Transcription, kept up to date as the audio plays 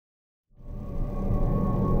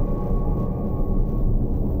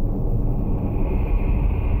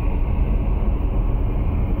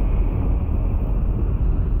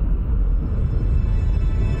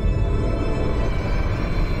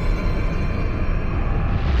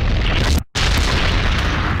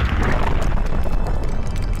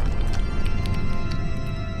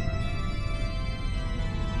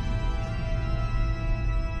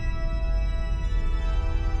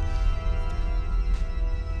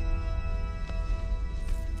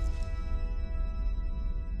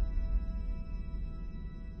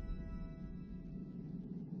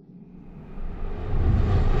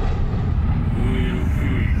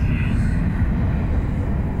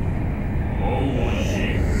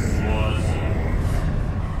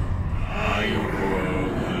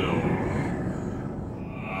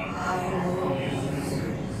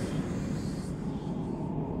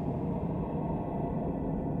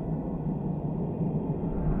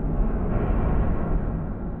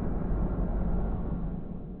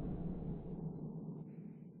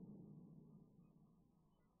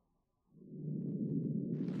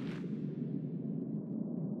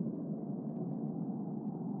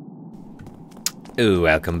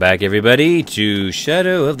Welcome back, everybody, to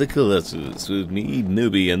Shadow of the Colossus with me,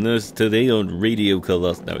 Newbie, and this today on Radio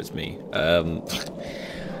Colossus. No, it's me.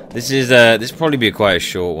 This will probably be quite a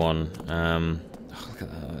short one. Look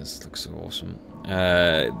at that. This looks so awesome.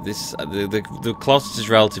 The Colossus is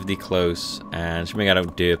relatively close, and assuming I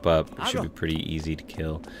don't derp up, it should be pretty easy to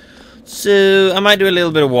kill. So I might do a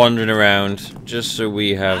little bit of wandering around, just so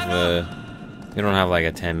we have we don't have like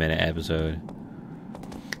a 10-minute episode.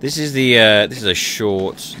 This is a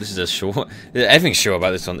short. Everything's short about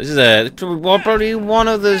this one. This is probably one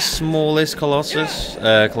of the smallest Colossus,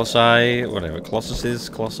 Colossi, whatever, Colossus,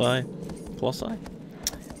 Colossi.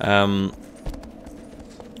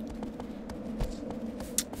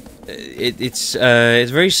 It's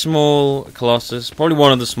very small Colossus. Probably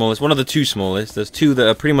one of the smallest. One of the two smallest. There's two that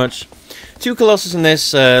are pretty much. Two Colossus in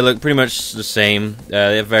this look pretty much the same.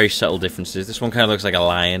 They have very subtle differences. This one kind of looks like a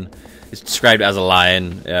lion. It's described as a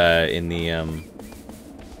lion in the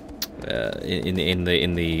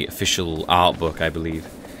official art book, I believe.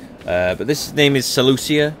 But this name is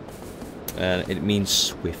Celosia, and it means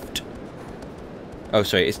swift. Oh,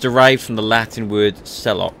 sorry, it's derived from the Latin word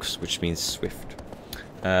celox, which means swift.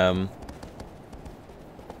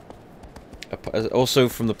 Also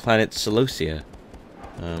from the planet Celosia.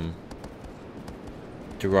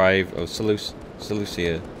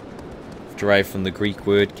 Celosia. Derived from the Greek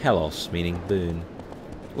word kalos, meaning burn.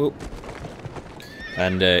 Whoop.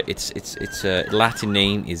 And its Latin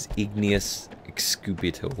name is Igneus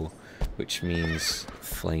Excubitor, which means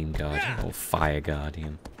flame guardian or fire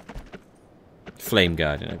guardian. Flame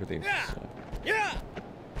guardian, I believe. So.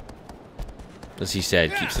 As he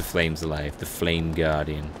said, keeps the flames alive. The flame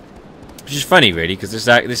guardian, which is funny, really, because this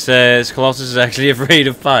Colossus is actually afraid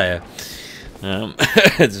of fire.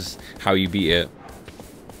 It's just how you beat it.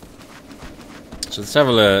 So let's have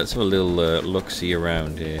a little look-see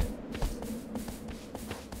around here.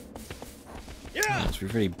 So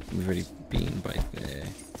we've already been by there.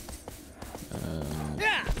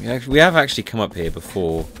 We have actually come up here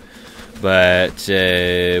before, but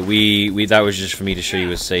that was just for me to show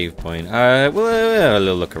you a save point. We'll have a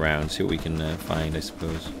little look around, see what we can find, I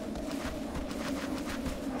suppose.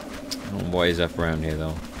 I don't know what is up around here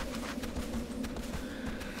though.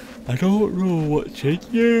 I don't know what's in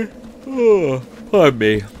here. Oh, pardon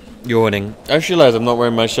me. Yawning. I just realised I'm not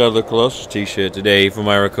wearing my Shadow of the Colossus t-shirt today for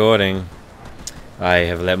my recording. I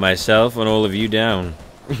have let myself and all of you down.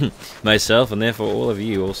 Myself and therefore all of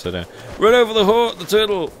you also down. Run over the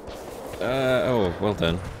turtle! Oh, well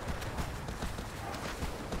done.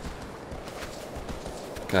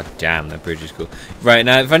 God damn, that bridge is cool. Right,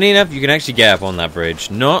 now, funny enough, you can actually get up on that bridge.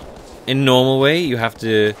 Not in normal way, you have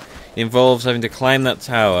to... It involves having to climb that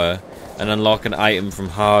tower and unlock an item from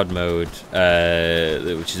hard mode,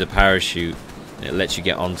 which is a parachute. It lets you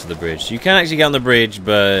get onto the bridge. So you can actually get on the bridge,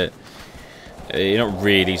 but you're not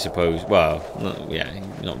really supposed. Well, you're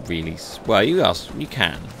not really. Well, you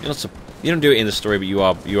can. You don't do it in the story, but you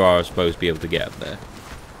are supposed to be able to get up there.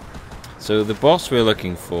 So the boss we're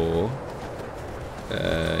looking for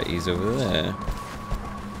is over there.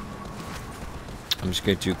 I'm just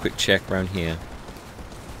going to do a quick check around here.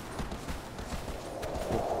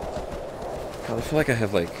 I feel like I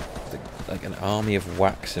have like an army of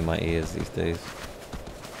wax in my ears these days.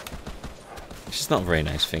 It's just not a very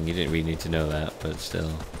nice thing. You didn't really need to know that, but still.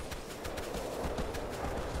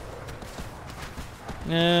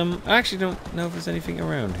 I actually don't know if there's anything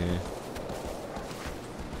around here.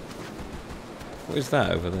 What is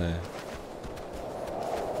that over there?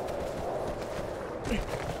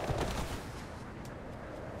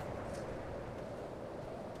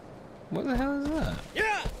 What the hell is that?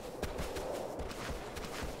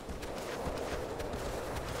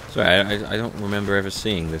 Sorry, I don't remember ever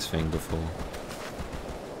seeing this thing before.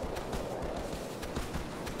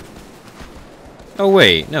 Oh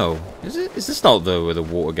wait, no. Is it? Is this not where the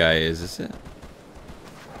water guy is it?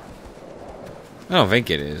 I don't think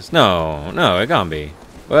it is. No, it can't be.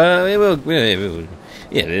 Well, we'll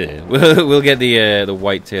get the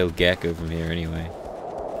white-tailed gecko from here anyway.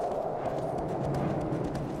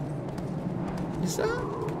 Is that?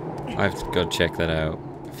 I've got to check that out.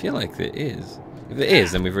 I feel like it is. If it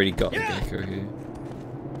is, then we've already got the gecko here.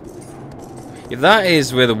 If that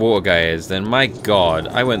is where the water guy is, then my god,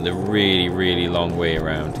 I went the really, really long way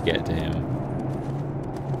around to get to him.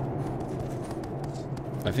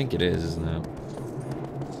 I think it is, isn't it?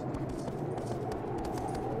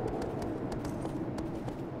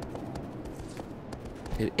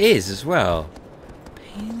 It is as well.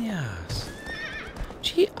 Pain in the ass.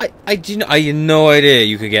 Gee, I had no idea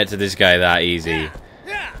you could get to this guy that easy.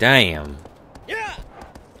 Damn.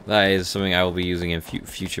 That is something I will be using in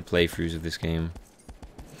future playthroughs of this game.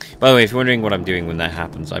 By the way, if you're wondering what I'm doing when that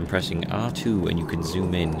happens, I'm pressing R2 and you can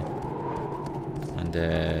zoom in. And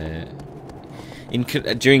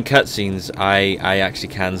during cutscenes, I actually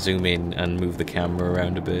can zoom in and move the camera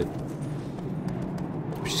around a bit,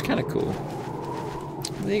 which is kind of cool.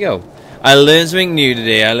 There you go. I learned something new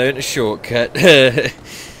today. I learned a shortcut.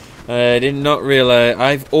 I did not realize.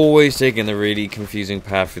 I've always taken the really confusing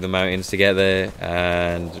path through the mountains to get there,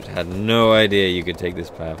 and had no idea you could take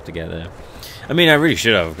this path to get there. I mean, I really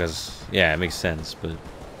should have, because yeah, it makes sense. But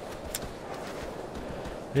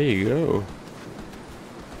there you go.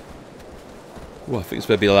 Well, I think this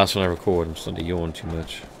better be the last one I record. I'm starting to yawn too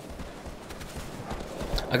much.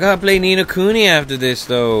 I gotta play Ni no Kuni after this,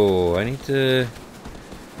 though. I need to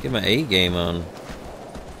get my A game on.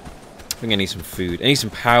 I think I need some food. I need some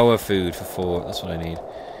power food for 4. That's what I need.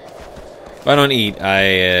 If I don't eat,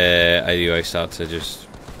 I start to just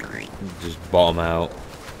bottom out.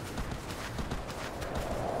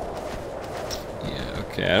 Yeah,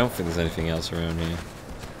 okay. I don't think there's anything else around here.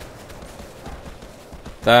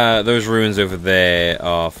 Those ruins over there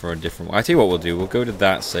are for a different. I tell you what we'll do. We'll go to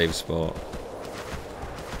that save spot.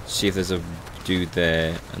 See if there's a dude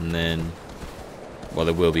there, and then. Well,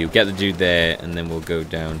 there will be. We'll get the dude there, and then we'll go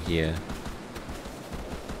down here.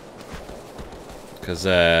 Because,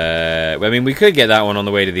 I mean, we could get that one on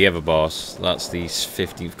the way to the other boss. That's the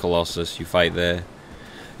 15th Colossus you fight there.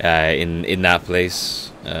 In that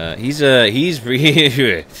place. He's a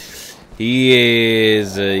bit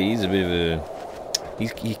of a...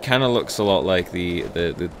 He kind of looks a lot like the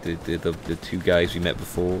 2 guys we met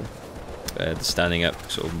before. The standing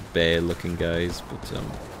up, sort of bear-looking guys, but,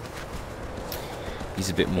 he's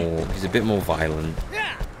a bit more violent.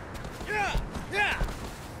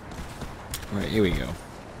 Right, here we go.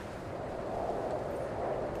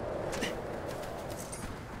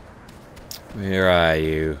 Where are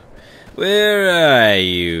you? Where are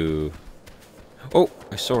you? Oh,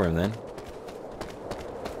 I saw him then.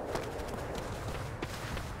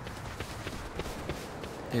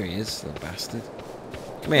 There he is, little bastard.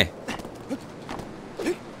 Come here.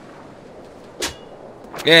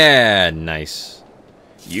 Yeah, nice.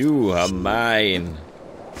 You are mine.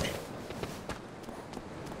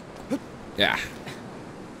 Yeah.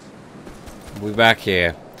 We'll be back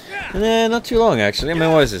here. Not too long, actually. I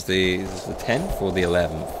mean, what is this? Is this the 10th or the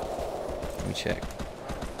 11th? Let me check.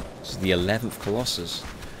 This is the 11th Colossus.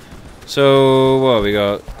 So, what have we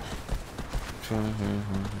got?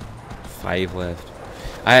 5 left.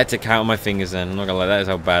 I had to count my fingers then. I'm not gonna lie, that is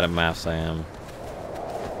how bad at maths I am.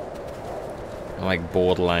 I'm like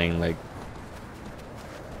borderline, like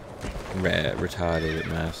retarded at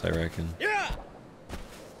maths, I reckon.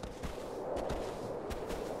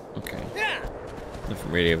 Okay.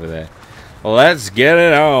 Nothing really over there. Well, let's get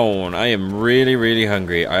it on. I am really, really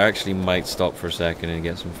hungry. I actually might stop for a second and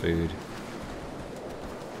get some food.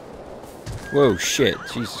 Whoa, shit.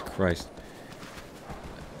 Jesus Christ.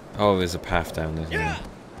 Oh, there's a path down there.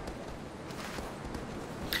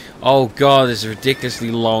 Oh god, there's a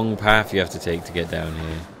ridiculously long path you have to take to get down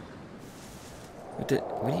here. What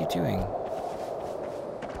are you doing?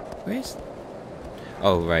 Where's...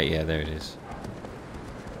 Oh, right, yeah, there it is.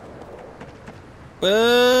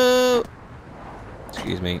 Whoa!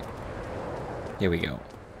 Excuse me. Here we go.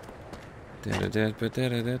 I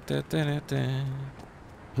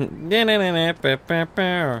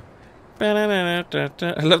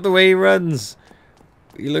love the way he runs.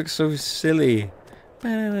 He looks so silly.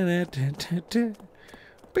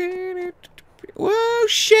 Whoa,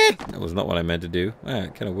 shit! That was not what I meant to do. Ah,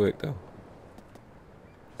 it kind of worked though.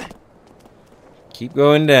 Keep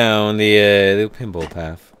going down the little pinball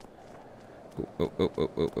path. Oh,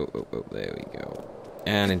 there we go.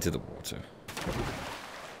 And into the water.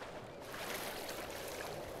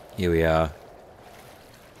 Here we are.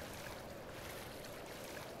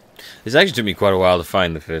 This actually took me quite a while to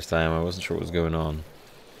find the first time. I wasn't sure what was going on.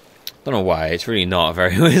 Don't know why. It's really not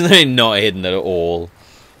very. It's really not hidden at all.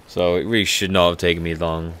 So it really should not have taken me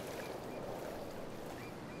long.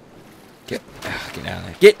 Get out of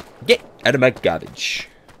there. Get out of my garbage.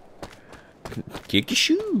 Kick your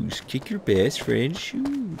shoes. Kick your best friend's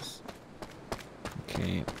shoes.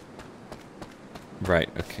 Okay. Right.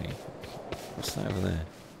 Okay. What's that over there?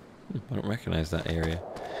 I don't recognize that area.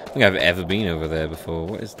 I don't think I've ever been over there before.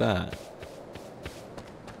 What is that?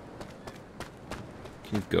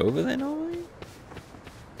 Can you go over there normally?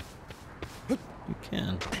 You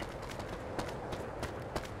can.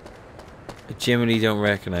 I genuinely don't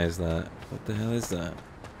recognize that. What the hell is that?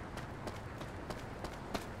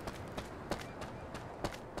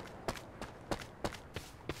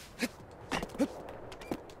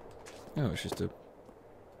 that's just a...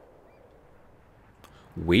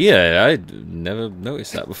 Weird. I never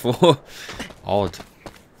noticed that before. Odd.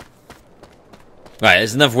 Right,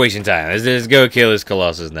 there's enough wasting time. Let's go kill this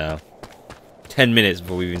Colossus now. 10 minutes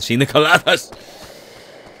before we've even seen the Colossus.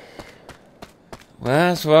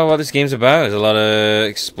 Well, that's what this game's about. There's a lot of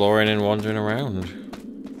exploring and wandering around.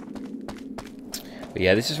 But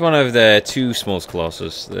yeah, this is one of the 2 small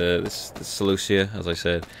Colossus. This Celosia, as I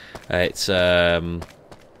said. It's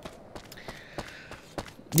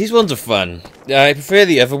these ones are fun. I prefer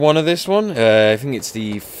the other one of this one. I think it's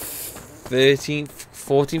the 13th,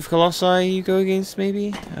 14th Colossi you go against,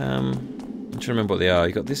 maybe? I'm trying to remember what they are.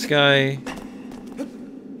 You got this guy.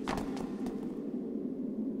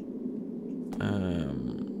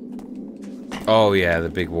 Oh yeah, the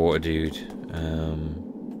big water dude.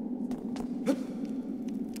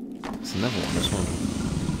 It's another one, this one.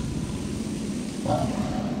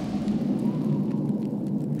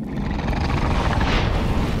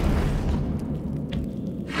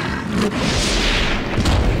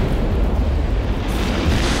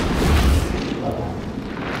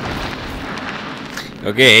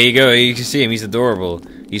 Okay, here you go. You can see him. He's adorable.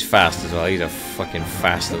 He's fast as well. He's a fucking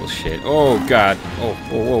fast little shit. Oh god. Oh,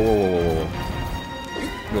 whoa, whoa, whoa, whoa, whoa, whoa.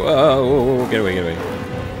 Whoa, whoa, whoa, get away, get away.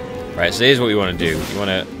 Right, so here's what you want to do. You want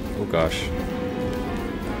to... Oh gosh.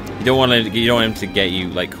 You don't want him to get you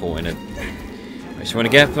like caught in it. Right, so you want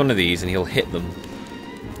to get up one of these and he'll hit them.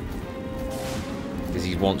 Because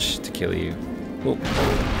he wants to kill you. Oh.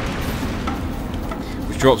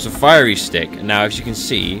 Which drops a fiery stick. And now as you can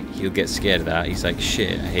see, he'll get scared of that. He's like,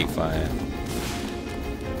 shit, I hate fire.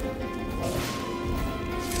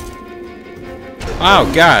 Oh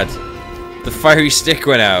god! The fiery stick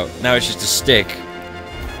went out. Now it's just a stick.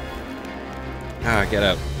 Ah, get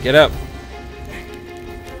up. Get up!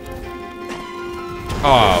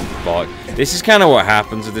 Oh, fuck. This is kind of what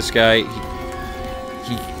happens with this guy.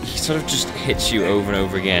 He sort of just hits you over and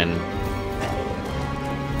over again.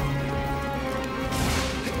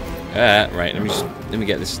 Right, let me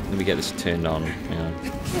get this turned on. Hang on.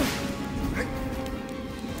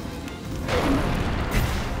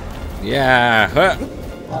 Yeah. Huh.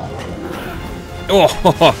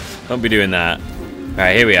 Oh, don't be doing that.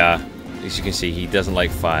 Alright, here we are. As you can see, he doesn't like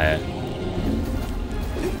fire.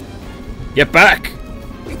 Get back!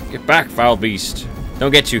 Get back, foul beast.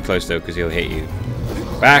 Don't get too close, though, because he'll hit you.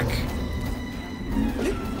 Back!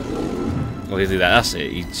 Oh, he'll do that. That's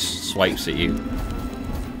it. He swipes at you.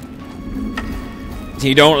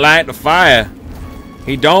 He don't like the fire.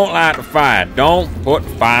 He don't like the fire. Don't put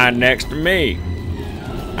fire next to me.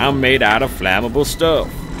 I'm made out of flammable stuff.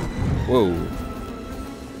 Whoa.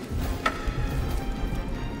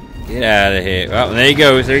 Get out of here. Oh, there he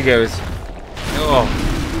goes. There he goes. Oh.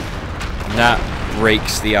 And that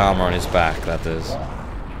breaks the armor on his back. That does.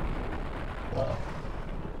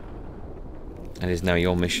 And it is now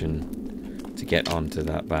your mission to get onto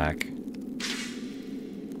that back.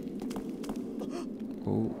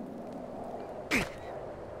 Oh.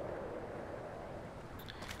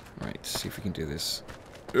 Right, let's see if we can do this.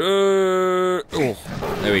 Oh,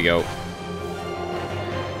 there we go.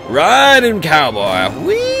 Riding cowboy.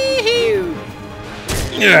 Wee-hoo.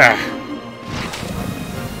 Yeah.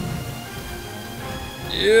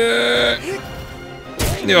 Yeah.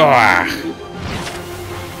 Yeah.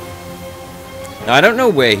 Now I don't know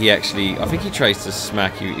where he actually. I think he tries to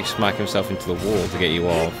smack himself into the wall to get you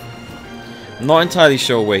off. I'm not entirely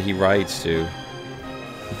sure where he rides to.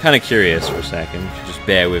 I'm kind of curious for a second. Just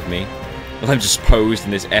bear with me. I'm just posed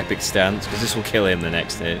in this epic stance, because this will kill him the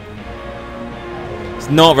next hit. It's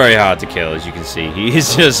not very hard to kill, as you can see. He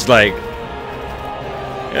is just like...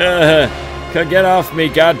 get off me,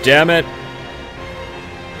 goddammit!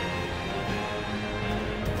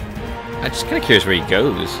 I'm just kind of curious where he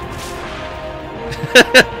goes.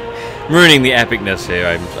 Ruining the epicness here,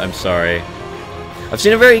 I'm sorry. I've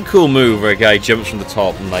seen a very cool move where a guy jumps from the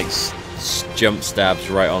top and like jump stabs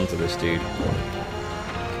right onto this dude.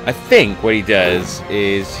 I think what he does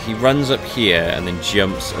is he runs up here and then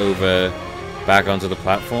jumps over back onto the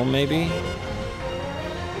platform, maybe?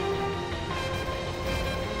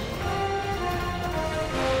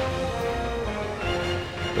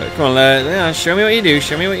 But come on, show me what you do,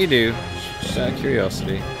 show me what you do. Just out of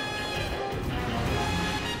curiosity.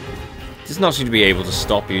 It does not seem to be able to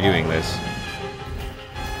stop you doing this.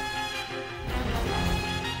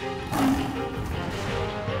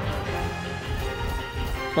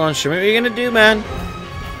 Come on, show me what you're gonna do, man.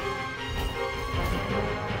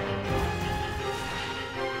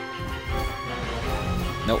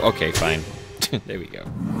 No, okay, fine. There we go.